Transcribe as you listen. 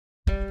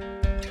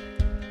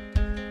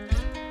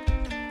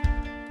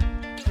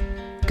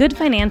Good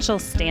financial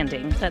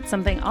standing. That's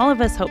something all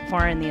of us hope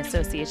for in the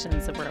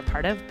associations that we're a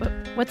part of, but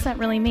what's that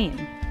really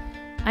mean?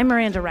 I'm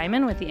Miranda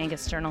Ryman with the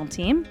Angus Journal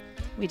team.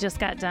 We just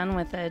got done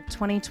with the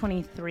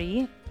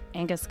 2023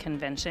 Angus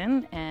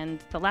Convention,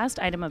 and the last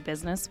item of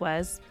business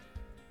was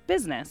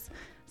business.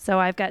 So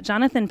I've got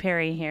Jonathan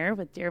Perry here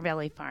with Deer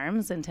Valley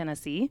Farms in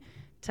Tennessee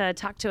to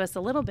talk to us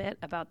a little bit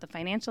about the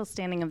financial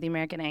standing of the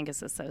American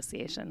Angus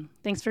Association.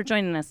 Thanks for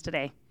joining us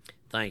today.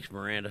 Thanks,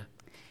 Miranda.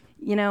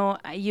 You know,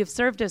 you've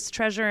served as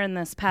treasurer in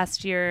this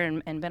past year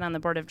and been on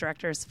the board of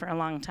directors for a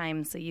long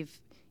time, so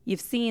you've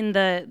seen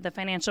the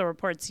financial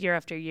reports year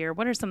after year.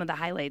 What are some of the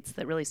highlights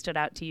that really stood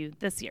out to you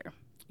this year?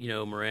 You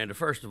know, Miranda,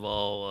 first of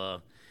all,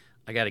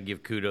 I got to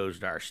give kudos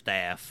to our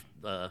staff.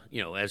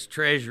 As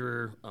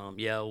treasurer,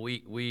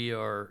 we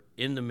are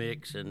in the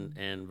mix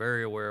and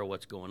very aware of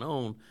what's going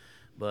on,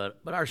 but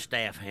our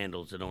staff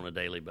handles it on a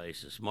daily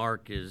basis.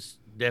 Mark is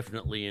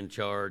definitely in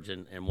charge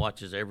and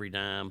watches every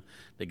dime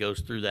that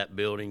goes through that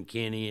building.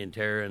 Kenny and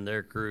Tara and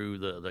their crew,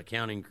 the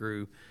accounting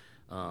crew,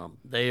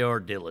 they are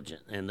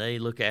diligent and they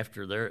look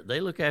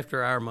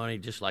after our money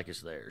just like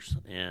it's theirs.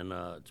 And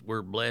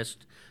we're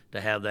blessed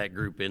to have that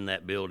group in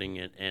that building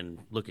and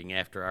looking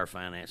after our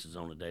finances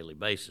on a daily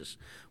basis.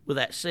 With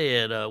that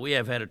said, we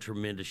have had a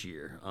tremendous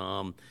year.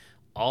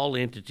 All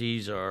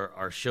entities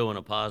are showing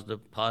a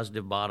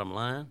positive bottom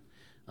line.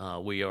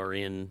 We are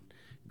in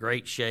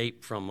great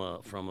shape from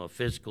a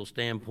physical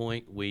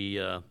standpoint.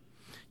 We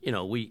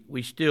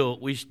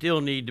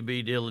still need to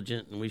be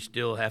diligent, and we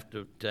still have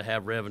to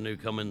have revenue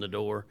come in the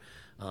door.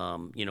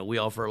 We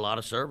offer a lot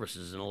of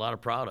services and a lot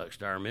of products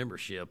to our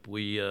membership.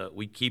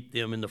 We keep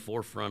them in the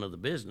forefront of the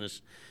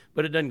business,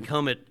 but it doesn't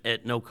come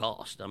at no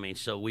cost. I mean,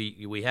 so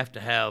we have to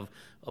have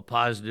a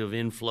positive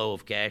inflow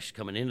of cash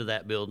coming into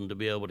that building to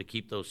be able to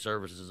keep those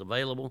services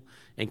available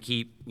and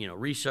keep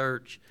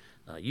research.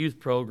 Youth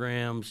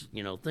programs,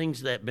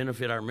 things that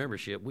benefit our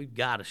membership, we've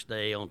got to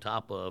stay on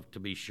top of to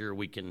be sure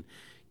we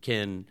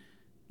can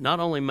not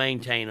only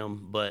maintain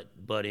them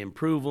but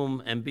improve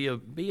them and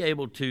be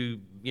able to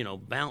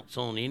bounce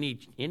on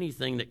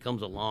anything that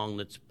comes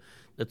along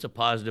that's a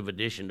positive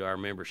addition to our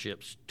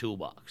membership's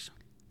toolbox.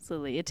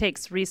 Absolutely, it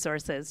takes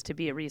resources to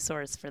be a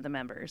resource for the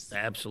members.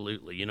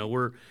 Absolutely,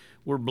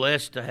 we're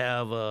blessed to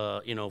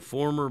have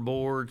former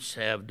boards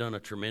have done a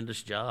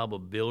tremendous job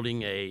of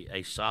building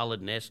a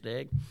solid nest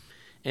egg.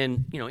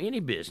 And any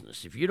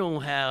business, if you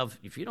don't have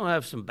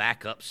some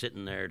backup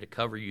sitting there to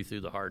cover you through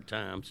the hard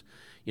times,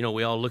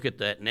 we all look at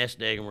that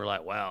nest egg and we're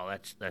like, wow,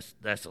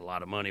 that's a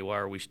lot of money. Why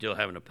are we still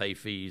having to pay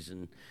fees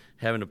and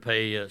having to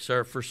pay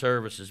for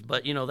services?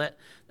 But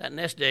that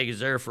nest egg is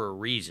there for a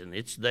reason.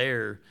 It's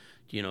there,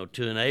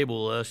 to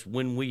enable us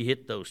when we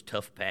hit those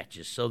tough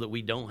patches, so that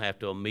we don't have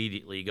to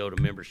immediately go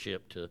to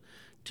membership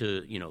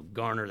to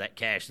garner that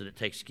cash that it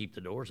takes to keep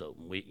the doors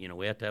open.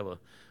 We have to have a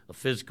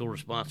physical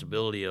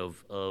responsibility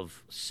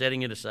of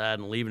setting it aside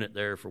and leaving it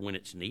there for when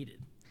it's needed.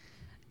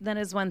 That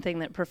is one thing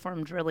that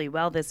performed really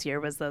well this year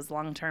was those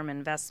long-term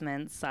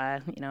investments.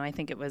 I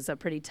think it was a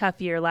pretty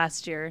tough year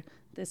last year.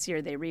 This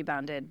year they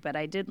rebounded, but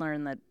I did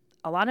learn that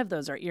a lot of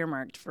those are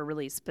earmarked for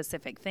really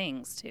specific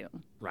things too.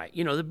 Right.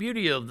 The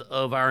beauty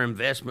of our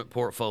investment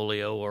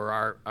portfolio,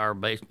 or our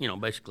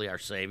basically our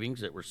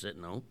savings that we're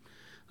sitting on.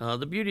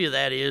 The beauty of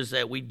that is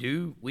that we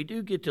do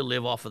get to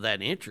live off of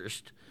that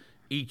interest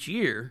each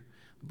year,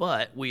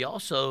 but we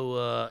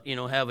also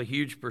have a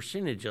huge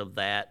percentage of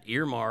that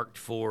earmarked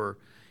for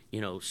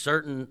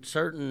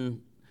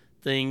certain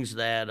things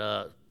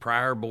that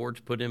prior boards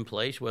put in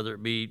place, whether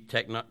it be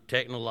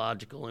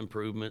technological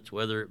improvements,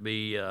 whether it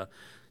be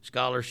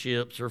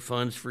scholarships or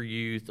funds for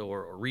youth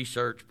or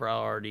research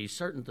priorities,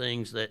 certain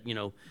things that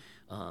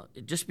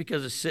just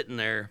because it's sitting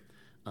there.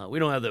 We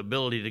don't have the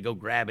ability to go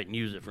grab it and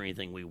use it for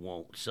anything we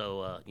want.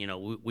 So,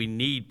 we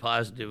need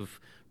positive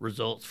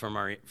results from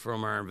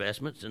our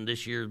investments, and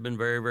this year has been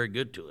very, very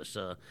good to us.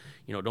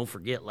 Don't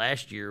forget,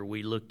 last year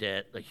we looked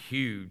at a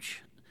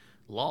huge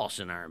loss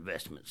in our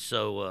investments.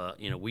 So,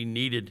 we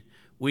needed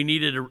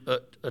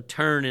a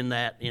turn in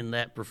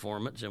that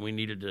performance, and we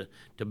needed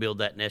to build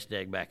that nest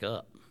egg back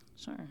up.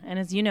 Sure. And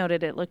as you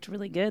noted, it looked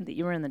really good that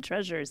you were in the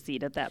treasurer's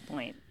seat at that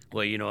point.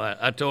 Well,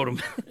 I told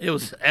him it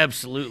was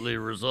absolutely a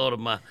result of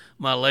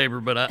my labor,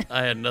 but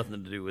I had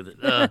nothing to do with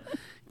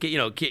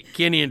it.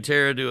 Kenny and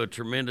Tara do a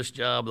tremendous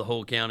job. The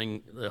whole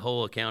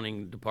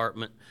accounting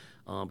department.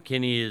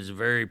 Kenny is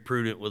very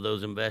prudent with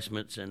those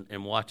investments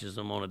and watches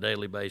them on a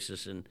daily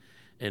basis and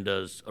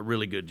does a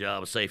really good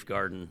job of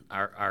safeguarding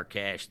our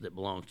cash that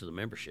belongs to the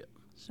membership.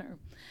 Sure.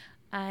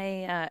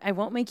 I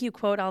won't make you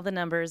quote all the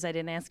numbers. I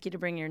didn't ask you to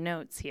bring your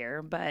notes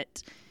here,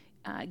 but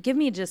give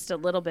me just a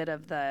little bit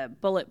of the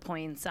bullet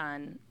points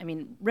on,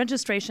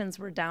 registrations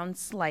were down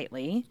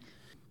slightly,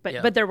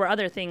 but there were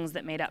other things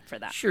that made up for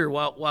that. Sure.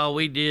 While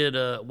we did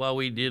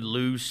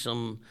lose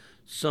some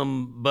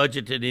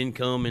budgeted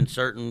income in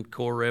certain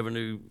core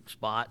revenue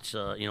spots,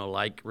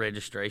 like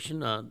registration,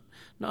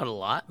 not a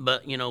lot,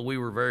 but we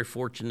were very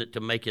fortunate to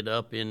make it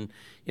up in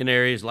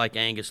areas like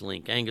Angus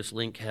Link. Angus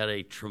Link had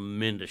a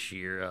tremendous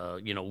year.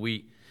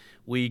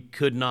 we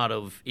could not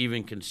have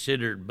even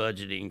considered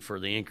budgeting for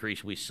the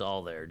increase we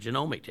saw there.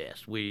 Genomic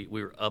tests, we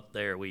were up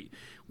there. We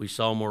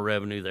saw more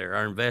revenue there.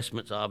 Our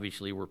investments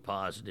obviously were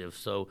positive.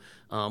 So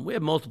we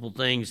have multiple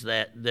things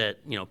that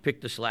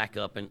pick the slack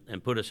up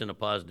and put us in a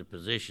positive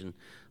position,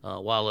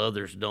 while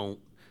others don't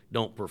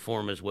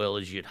perform as well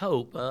as you'd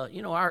hope.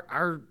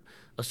 Our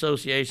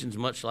association's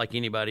much like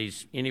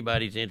anybody's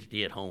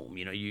entity at home.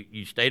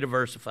 You stay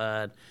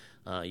diversified.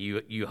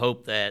 You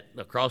hope that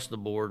across the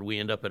board we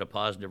end up at a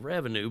positive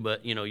revenue,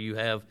 but you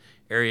have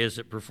areas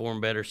that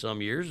perform better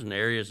some years and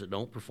areas that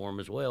don't perform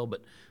as well,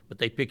 but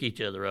they pick each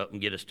other up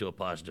and get us to a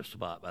positive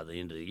spot by the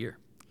end of the year.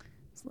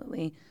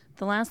 Absolutely.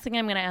 The last thing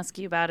I'm going to ask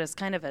you about is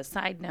kind of a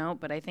side note,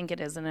 but I think it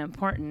is an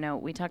important note.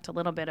 We talked a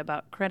little bit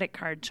about credit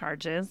card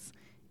charges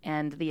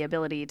and the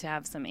ability to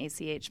have some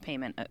ACH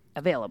payment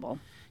available.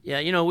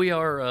 Yeah, we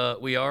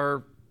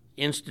are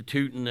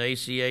instituting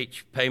the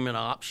ACH payment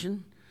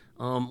option.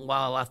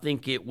 While I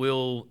think it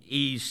will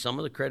ease some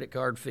of the credit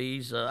card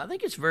fees, I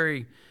think it's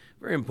very,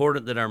 very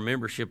important that our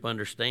membership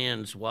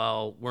understands,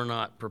 while we're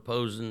not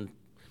proposing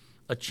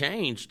a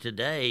change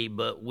today,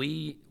 but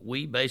we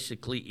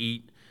basically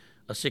eat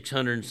a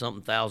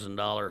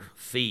 $600,000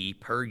 fee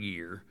per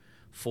year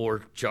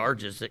for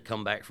charges that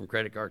come back from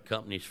credit card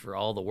companies for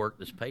all the work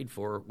that's paid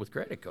for with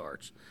credit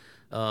cards.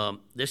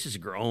 This has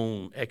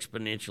grown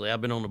exponentially.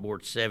 I've been on the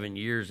board 7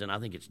 years, and I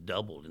think it's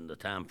doubled in the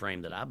time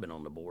frame that I've been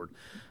on the board.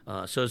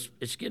 So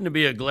it's getting to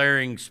be a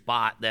glaring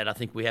spot that I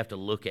think we have to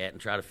look at and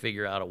try to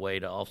figure out a way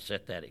to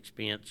offset that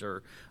expense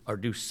or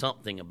do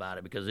something about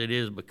it, because it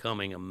is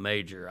becoming a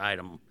major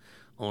item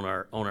on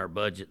our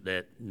budget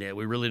that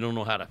we really don't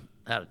know how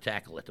to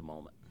tackle at the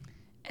moment.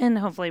 And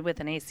hopefully with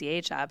an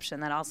ACH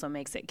option, that also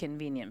makes it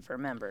convenient for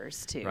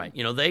members too. Right.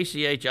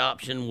 The ACH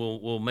option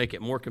will make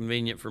it more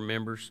convenient for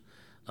members.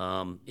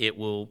 It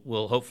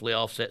will hopefully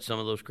offset some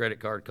of those credit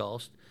card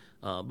costs.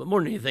 But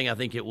more than anything, I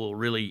think it will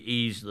really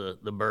ease the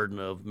burden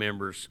of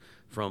members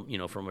from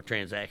a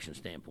transaction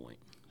standpoint.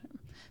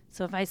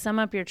 So if I sum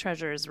up your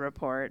treasurer's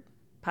report,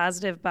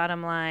 positive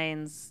bottom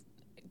lines,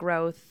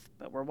 growth,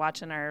 but we're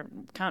counting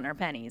our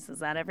pennies. Is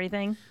that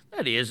everything?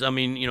 That is.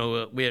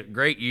 We had a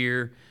great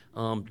year.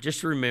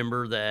 Just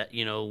remember that,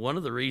 one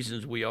of the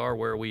reasons we are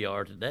where we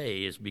are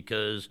today is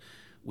because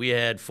we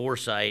had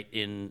foresight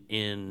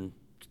in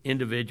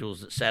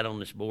individuals that sat on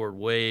this board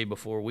way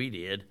before we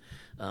did,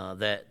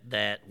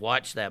 that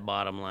watched that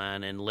bottom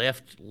line and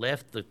left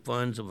the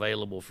funds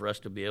available for us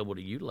to be able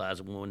to utilize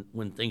them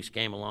when things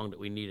came along that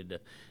we needed to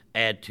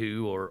add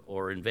to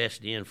or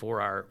invest in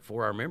for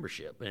our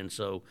membership. And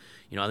so,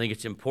 I think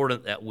it's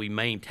important that we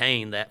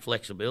maintain that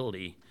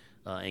flexibility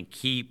and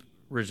keep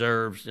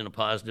reserves in a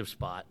positive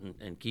spot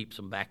and keep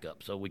some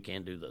backup so we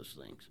can do those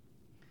things.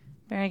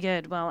 Very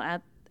good. Well,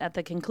 at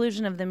the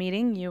conclusion of the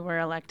meeting, you were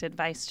elected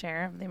vice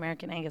chair of the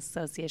American Angus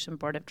Association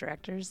Board of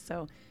Directors.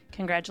 So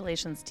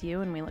congratulations to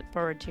you, and we look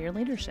forward to your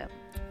leadership.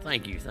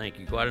 Thank you.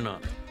 Quite an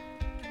honor.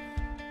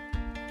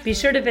 Be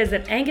sure to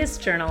visit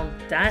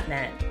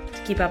angusjournal.net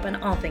to keep up on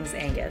all things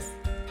Angus.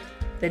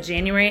 The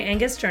January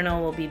Angus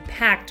Journal will be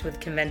packed with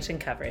convention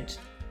coverage,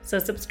 so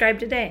subscribe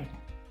today.